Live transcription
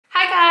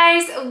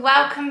guys,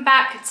 welcome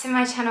back to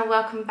my channel,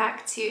 welcome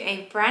back to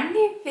a brand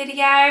new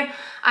video.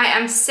 I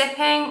am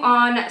sipping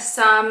on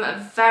some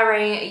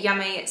very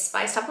yummy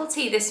spiced apple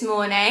tea this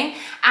morning,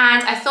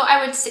 and I thought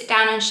I would sit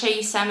down and show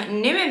you some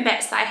new in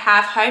bits that I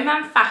have, home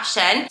and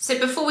fashion. So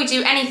before we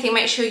do anything,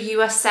 make sure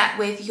you are set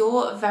with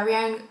your very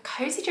own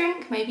cozy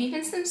drink, maybe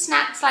even some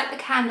snacks like the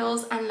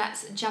candles, and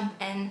let's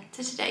jump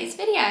into today's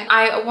video.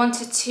 I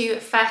wanted to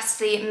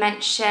firstly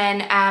mention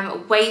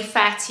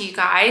Wayfair to you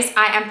guys.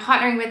 I am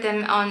partnering with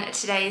them on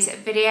today's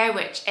video,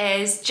 which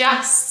is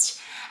just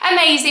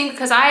amazing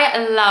because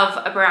I love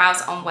a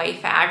browse on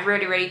Wayfair. I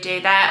really do.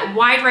 Their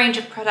wide range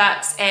of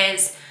products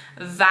is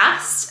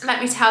vast,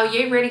 let me tell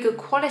you. Really good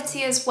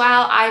quality as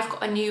well. I've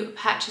got a new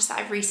purchase that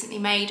I've recently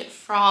made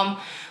from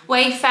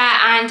Wayfair,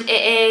 and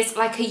it is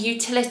like a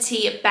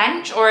utility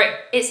bench, or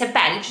it's a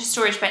bench, a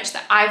storage bench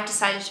that I've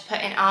decided to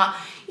put in our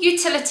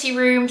utility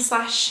room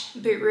slash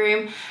boot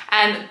room,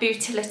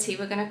 bootility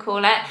we're gonna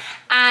call it.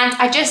 And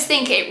I just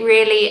think it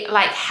really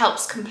like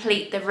helps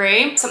complete the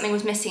room. Something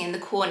was missing in the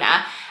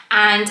corner,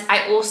 and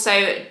I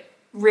also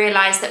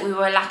realized that we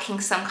were lacking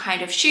some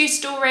kind of shoe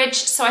storage,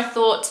 so I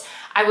thought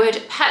I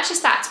would purchase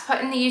that to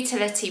put in the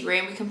utility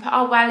room. We can put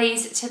our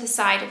wellies to the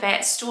side of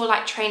it, store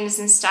like trainers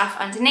and stuff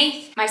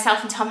underneath.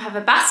 Myself and Tom have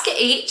a basket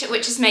each,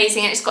 which is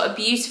amazing, and it's got a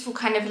beautiful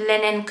kind of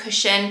linen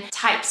cushion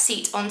type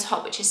seat on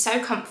top, which is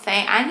so comfy.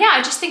 And yeah,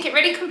 I just think it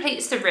really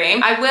completes the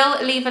room. I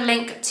will leave a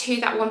link to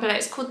that one below.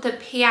 It's called the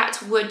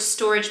Piatt Wood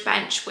Storage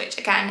Bench, which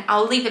again,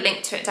 I'll leave a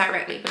link to it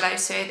directly below,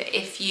 so that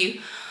if you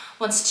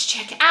wanted to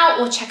check it out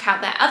or check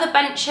out their other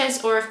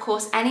benches, or of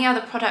course any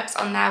other products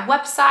on their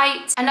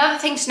website. Another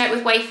thing to note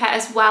with Wayfair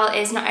as well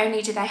is not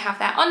only do they have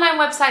their online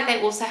website, they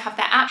also have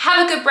their app.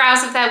 Have a good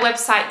browse of their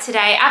website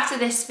today after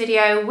this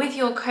video with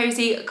your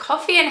cozy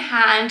coffee in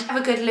hand. Have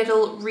a good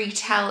little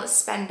retail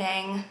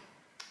spending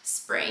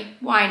spree,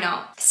 why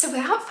not? So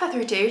without further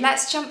ado,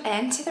 let's jump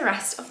into the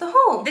rest of the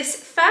haul. This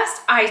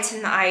first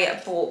item that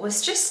I bought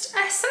was just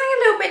something a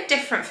little bit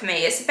different for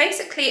me. It's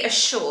basically a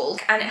shawl,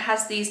 and it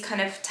has these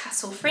kind of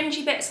tassel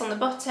fringy bits on the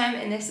bottom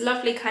in this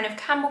lovely kind of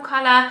camel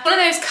colour. One of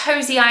those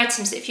cozy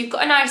items that if you've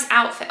got a nice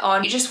outfit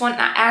on, you just want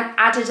that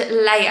added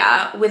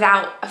layer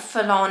without a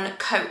full-on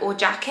coat or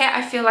jacket.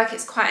 I feel like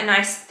it's quite a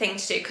nice thing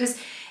to do, because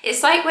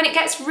it's like when it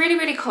gets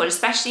really cold,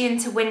 especially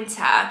into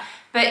winter,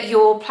 but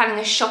you're planning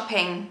a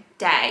shopping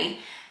day,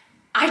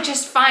 I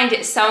just find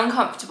it so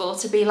uncomfortable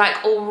to be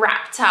like all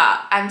wrapped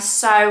up and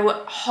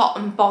so hot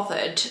and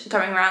bothered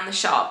going around the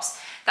shops,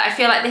 that I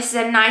feel like this is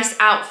a nice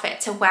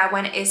outfit to wear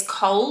when it is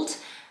cold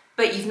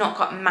but you've not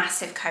got a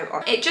massive coat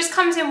on. It just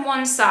comes in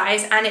one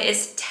size, and it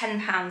is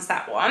 £10,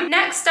 that one.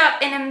 Next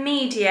up, in a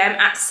medium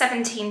at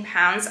 £17,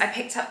 I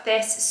picked up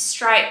this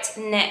striped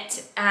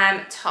knit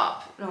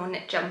top, or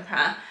knit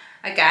jumper,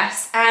 I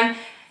guess.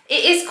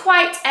 It is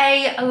quite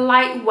a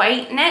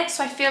lightweight knit,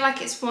 so I feel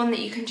like it's one that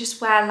you can just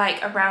wear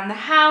like around the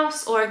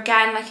house, or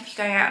again, like if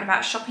you're going out and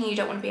about shopping, you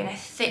don't want to be in a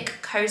thick,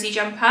 cozy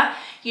jumper.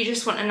 You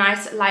just want a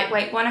nice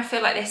lightweight one. I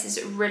feel like this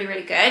is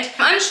really good.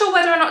 I'm unsure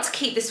whether or not to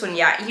keep this one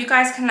yet. You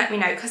guys can let me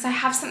know, because I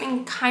have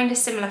something kind of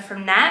similar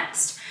from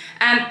Next.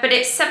 But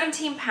it's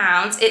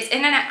 £17. It's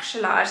in an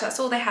extra large. That's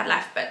all they had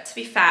left. But to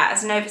be fair,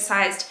 as an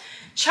oversized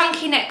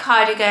chunky knit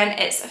cardigan,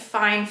 it's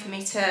fine for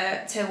me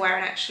to wear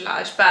an extra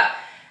large. But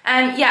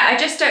yeah, I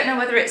just don't know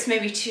whether it's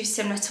maybe too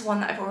similar to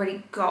one that I've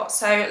already got.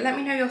 So let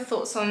me know your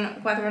thoughts on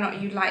whether or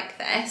not you like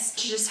this.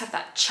 To just have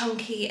that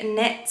chunky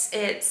knit,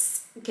 it's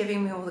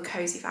giving me all the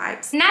cozy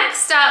vibes.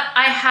 Next up,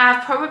 I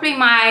have probably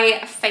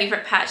my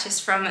favorite purchase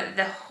from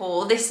the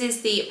haul. This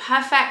is the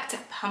Perfect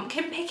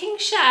Pumpkin Picking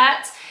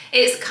Shirt.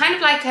 It's kind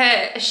of like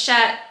a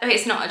shirt, oh,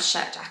 it's not a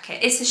shirt jacket,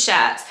 it's a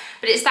shirt,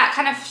 but it's that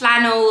kind of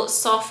flannel,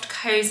 soft,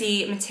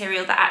 cozy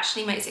material that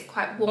actually makes it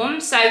quite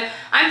warm. So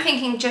I'm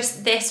thinking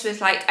just this with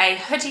like a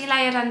hoodie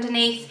layered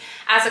underneath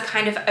as a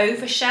kind of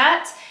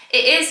overshirt.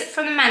 It is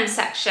from the men's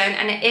section,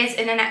 and it is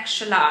in an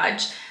extra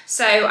large.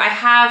 So I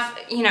have,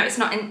 you know,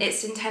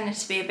 it's intended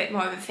to be a bit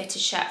more of a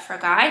fitted shirt for a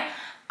guy.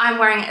 I'm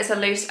wearing it as a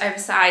loose,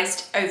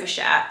 oversized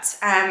overshirt.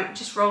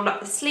 Just roll up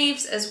the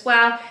sleeves as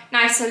well.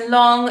 Nice and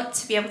long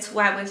to be able to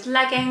wear with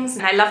leggings.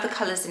 And I love the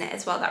colours in it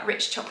as well, that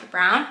rich chocolate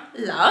brown.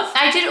 Love.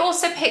 I did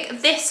also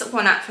pick this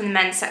one up from the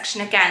men's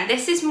section again.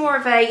 This is more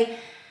of a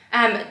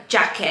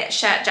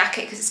shirt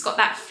jacket, because it's got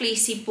that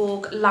fleecy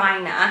borg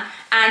liner.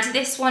 And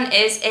this one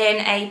is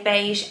in a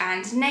beige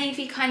and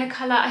navy kind of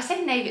colour. I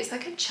say navy, it's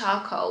like a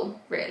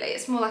charcoal, really.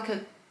 It's more like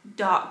a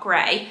dark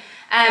grey.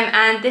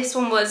 And this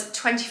one was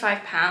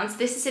 £25.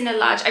 This is in a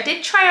large. I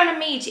did try on a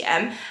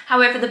medium,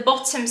 however the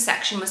bottom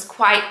section was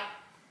quite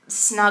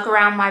snug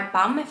around my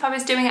bum if I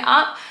was doing it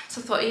up,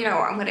 so I thought, you know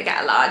what, I'm gonna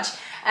get a large.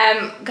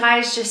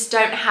 Guys just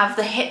don't have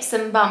the hips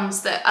and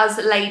bums that us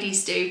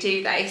ladies do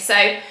they? So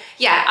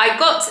yeah, I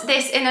got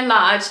this in a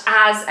large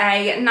as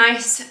a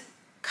nice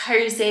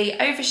cozy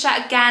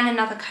overshirt. Again,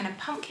 another kind of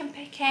pumpkin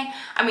picking.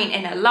 I mean,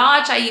 in a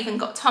large. I even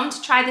got Tom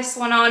to try this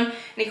one on, and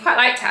he quite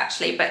liked it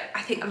actually, but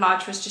I think a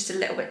large was just a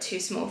little bit too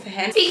small for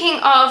him. Speaking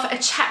of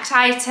checked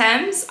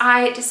items,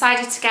 I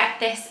decided to get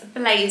this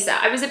blazer.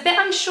 I was a bit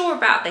unsure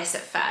about this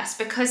at first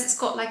because it's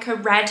got like a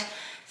red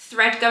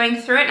thread going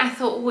through it, and I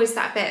thought, oh, is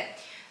that a bit,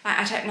 like,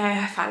 I don't know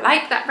if I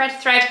like that red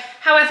thread.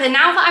 However,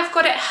 now that I've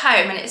got it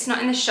home and it's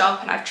not in the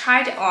shop and I've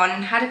tried it on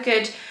and had a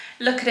good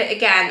look at it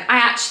again, I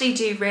actually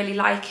do really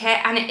like it,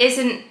 and it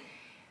isn't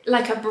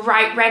like a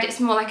bright red, it's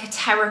more like a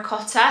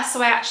terracotta,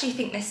 so I actually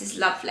think this is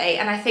lovely.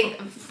 And I think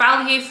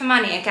value for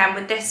money again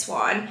with this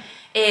one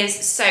is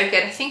so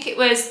good. I think it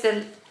was,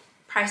 the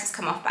price has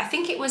come off, but I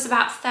think it was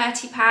about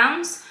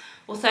 £30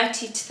 or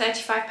 30 to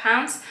 35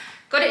 pounds.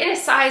 Got it in a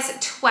size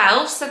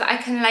 12 so that I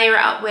can layer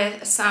it up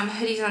with some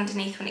hoodies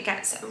underneath when it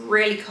gets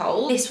really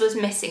cold. This was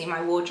missing in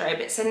my wardrobe.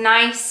 It's a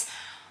nice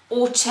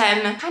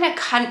autumn kind of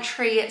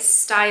country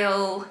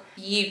style,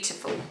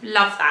 beautiful,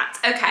 love that.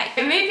 Okay,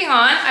 so moving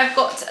on, I've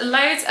got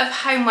loads of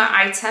homeware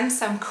items,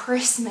 some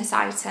Christmas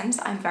items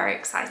I'm very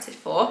excited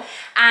for,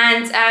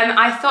 and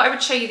I thought I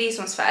would show you these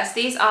ones first.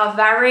 These are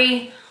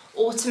very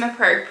autumn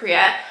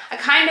appropriate. I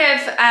kind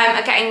of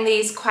are getting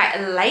these quite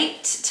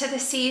late to the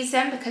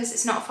season because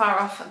it's not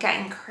far off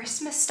getting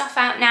Christmas stuff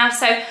out now,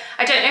 so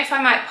I don't know if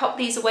I might pop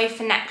these away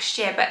for next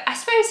year, but I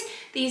suppose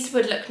these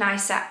would look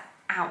nicer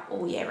out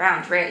all year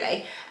round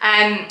really.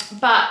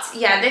 But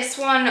yeah, this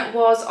one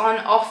was on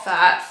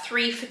offer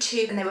 3 for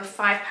 2 and they were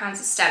 £5 a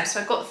stem, so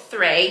I got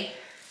 3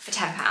 for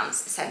 £10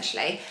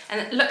 essentially,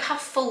 and look how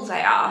full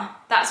they are.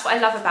 That's what I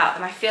love about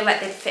them. I feel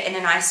like they'd fit in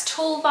a nice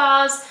tall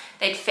vase,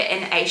 they'd fit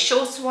in a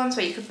shorter ones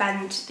where you could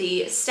bend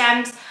the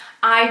stems.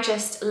 I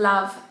just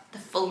love the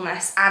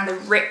fullness and the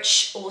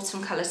rich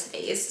autumn colours of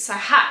these, so I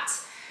had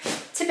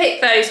to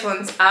pick those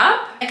ones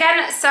up.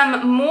 Again,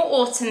 some more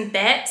autumn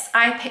bits.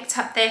 I picked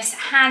up this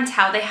hand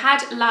towel. They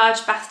had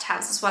large bath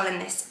towels as well in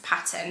this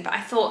pattern, but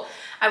I thought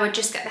I would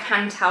just get the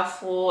hand towel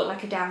for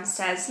like a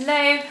downstairs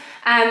loo,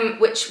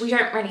 which we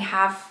don't really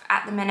have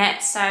at the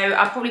minute, so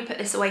I'll probably put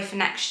this away for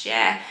next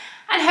year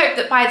and hope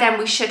that by then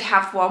we should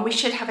have one. We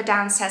should have a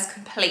downstairs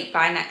complete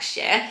by next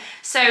year.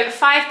 So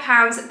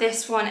 £5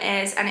 this one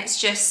is, and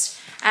it's just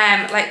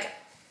like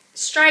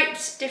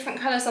striped, different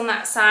colours on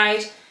that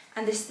side.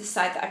 And this is the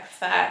side that I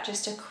prefer,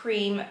 just a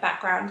cream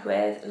background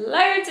with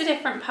loads of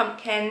different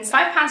pumpkins.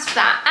 £5 for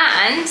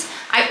that. And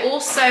I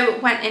also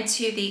went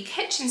into the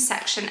kitchen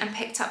section and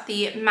picked up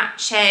the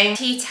matching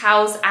tea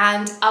towels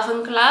and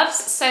oven gloves.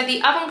 So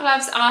the oven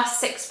gloves are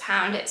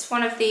 £6. It's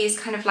one of these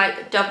kind of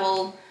like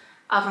double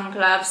oven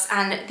gloves,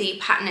 and the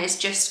pattern is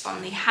just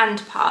on the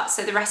hand part.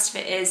 So the rest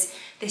of it is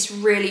this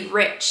really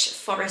rich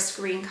forest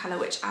green colour,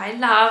 which I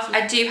love.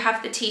 I do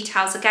have the tea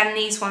towels. Again,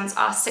 these ones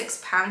are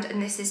 £6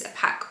 and this is a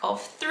pack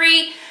of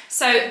 3.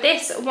 So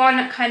this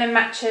one kind of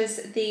matches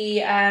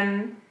the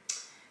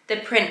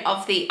print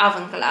of the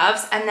oven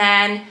gloves, and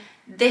then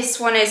this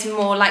one is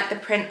more like the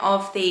print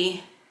of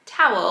the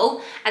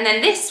towel, and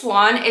then this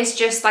one is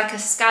just like a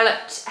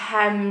scalloped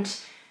hemmed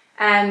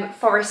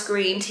forest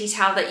green tea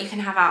towel that you can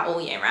have out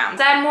all year round.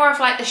 They're more of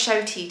like the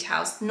show tea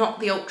towels, not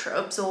the ultra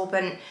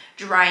absorbent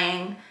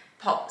drying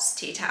pots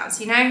tea towels,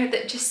 you know,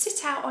 that just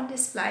sit out on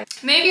display.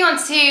 Moving on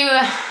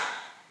to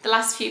the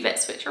last few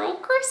bits, which are all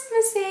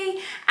Christmassy.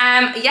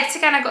 Yet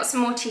again, I got some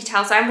more tea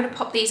towels. I'm going to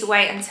pop these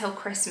away until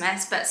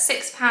Christmas, but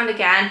 £6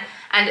 again,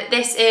 and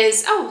this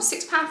is, oh,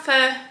 £6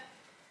 for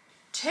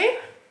 2?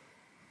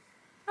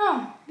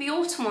 Oh, the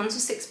autumn ones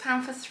were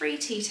 £6 for 3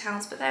 tea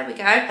towels, but there we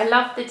go. I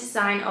love the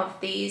design of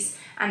these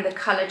and the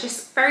colour,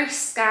 just very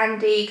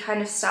Scandi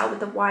kind of style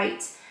with the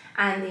white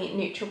and the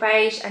neutral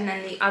beige, and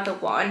then the other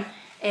one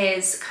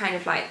is kind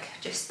of like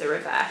just the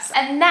reverse.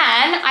 And then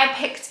I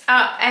picked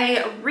up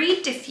a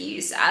reed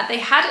diffuser. They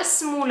had a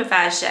smaller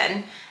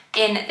version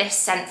in this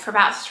scent for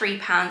about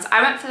 £3.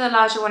 I went for the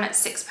larger one at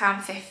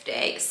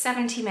 £6.50,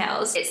 70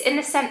 mils. It's in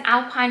the scent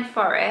Alpine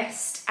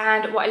Forest,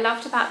 and what I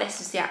loved about this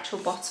was the actual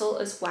bottle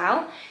as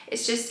well.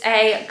 It's just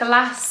a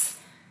glass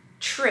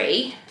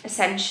tree,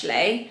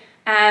 essentially,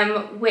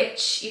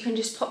 which you can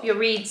just pop your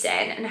reeds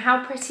in, and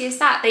how pretty is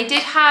that? They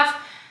did have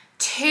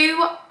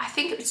I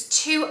think it was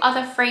 2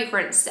 other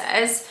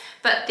fragrances,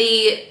 but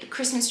the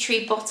Christmas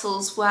tree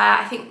bottles were,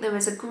 I think there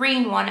was a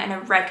green one and a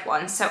red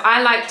one, so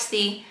I liked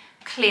the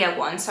clear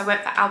one, so I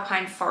went for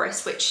Alpine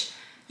Forest, which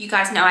you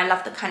guys know I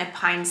love the kind of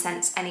pine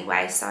scents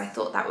anyway, so I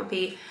thought that would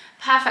be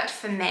perfect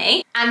for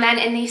me. And then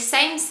in the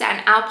same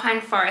scent,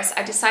 Alpine Forest,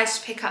 I decided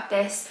to pick up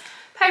this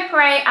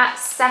potpourri at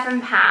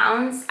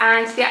 £7,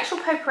 and the actual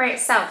potpourri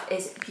itself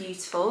is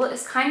beautiful.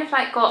 It's kind of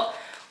like got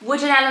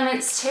wooden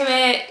elements to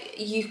it,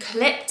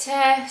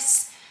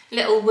 eucalyptus,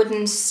 little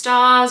wooden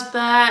stars,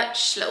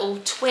 birch, little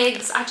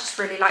twigs. I just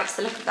really liked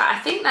the look of that. I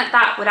think that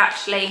that would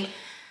actually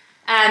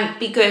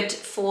be good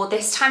for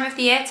this time of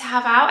the year to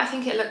have out. I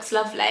think it looks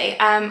lovely,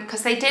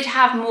 because they did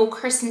have more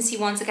Christmassy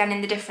ones again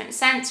in the different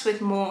scents with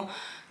more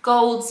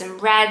golds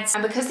and reds,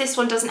 and because this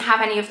one doesn't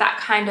have any of that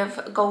kind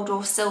of gold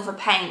or silver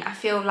paint, I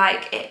feel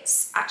like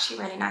it's actually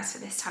really nice for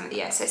this time of the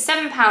year. So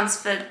 £7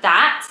 for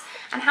that.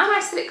 And how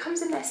nice that it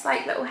comes in this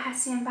like little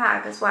Hessian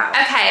bag as well.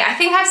 Okay, I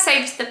think I've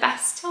saved the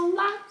best till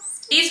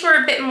last. These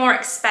were a bit more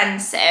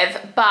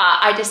expensive, but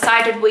I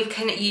decided we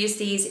can use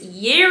these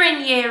year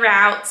in, year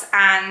out,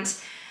 and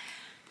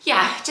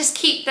yeah, just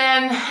keep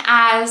them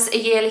as a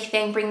yearly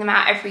thing, bring them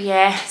out every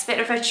year. It's a bit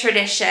of a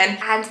tradition.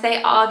 And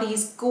they are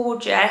these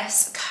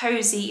gorgeous,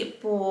 cozy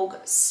Borg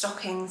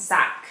stocking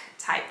sack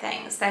type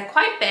things. They're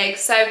quite big,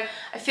 so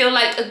I feel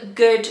like a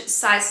good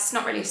size, it's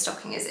not really a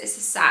stocking, it's a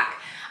sack.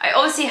 I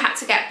obviously had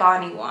to get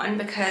Barney one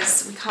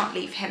because we can't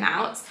leave him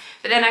out,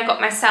 but then I got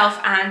myself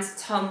and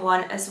Tom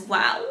one as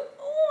well.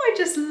 Oh, I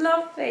just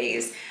love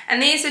these.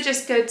 And these are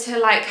just good to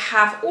like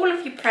have all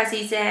of your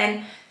prezzies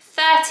in,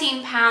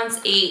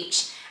 £13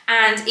 each.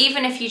 And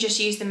even if you just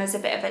use them as a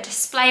bit of a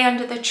display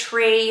under the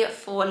tree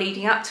for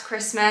leading up to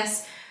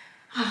Christmas,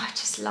 oh, I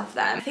just love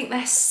them. I think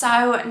they're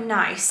so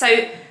nice. So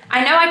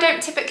I know I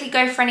don't typically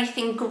go for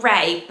anything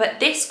grey, but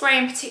this grey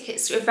in particular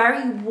is a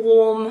very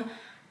warm,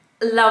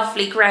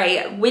 lovely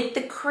grey with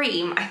the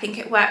cream. I think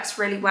it works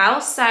really well.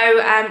 So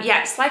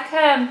yeah, it's like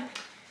a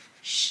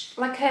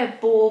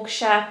Borg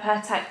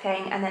Sherpa type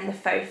thing, and then the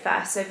faux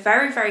fur, so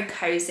very, very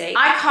cozy.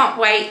 I can't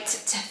wait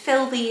to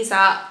fill these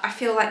up. I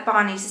feel like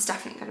Barney's is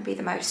definitely going to be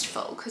the most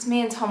full, because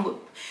me and Tom,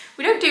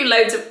 we don't do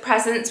loads of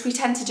presents, we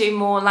tend to do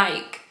more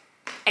like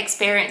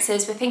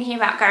experiences. We're thinking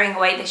about going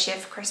away this year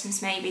for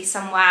Christmas, maybe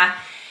somewhere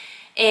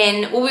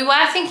in, well, we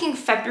were thinking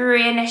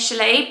February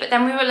initially, but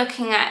then we were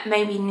looking at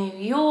maybe New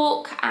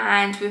York,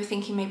 and we were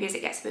thinking maybe as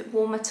it gets a bit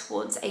warmer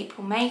towards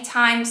April, May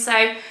time.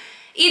 So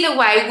either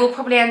way, we'll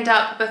probably end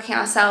up booking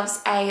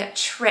ourselves a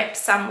trip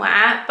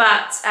somewhere,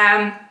 but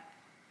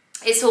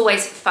it's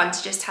always fun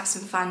to just have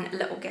some fun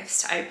little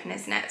gifts to open,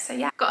 isn't it? So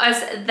yeah, got us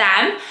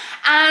them,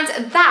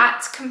 and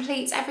that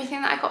completes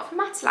everything that I got from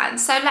Matalan.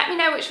 So let me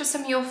know which were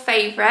some of your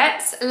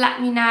favourites. Let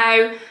me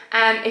know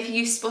if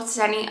you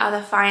spotted any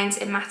other finds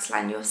in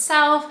Matalan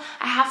yourself.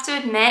 I have to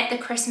admit, the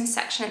Christmas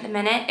section at the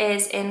minute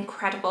is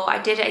incredible. I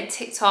did a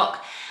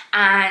TikTok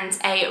and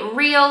a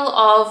reel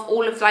of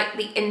all of like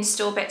the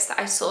in-store bits that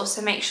I saw,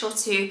 so make sure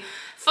to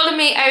follow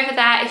me over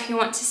there if you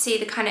want to see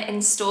the kind of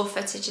in-store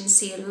footage and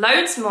see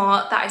loads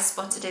more that I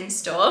spotted in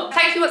store.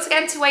 Thank you once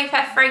again to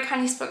Wayfair for very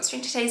kindly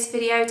sponsoring today's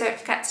video. Don't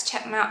forget to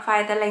check them out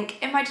via the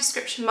link in my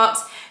description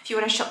box if you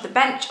want to shop the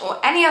bench or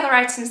any other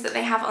items that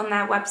they have on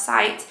their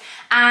website.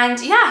 And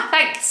yeah,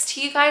 thanks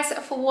to you guys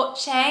for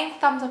watching.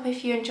 Thumbs up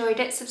if you enjoyed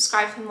it,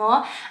 subscribe for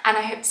more, and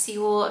I hope to see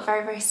you all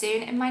very, very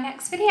soon in my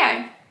next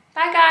video.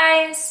 Bye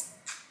guys!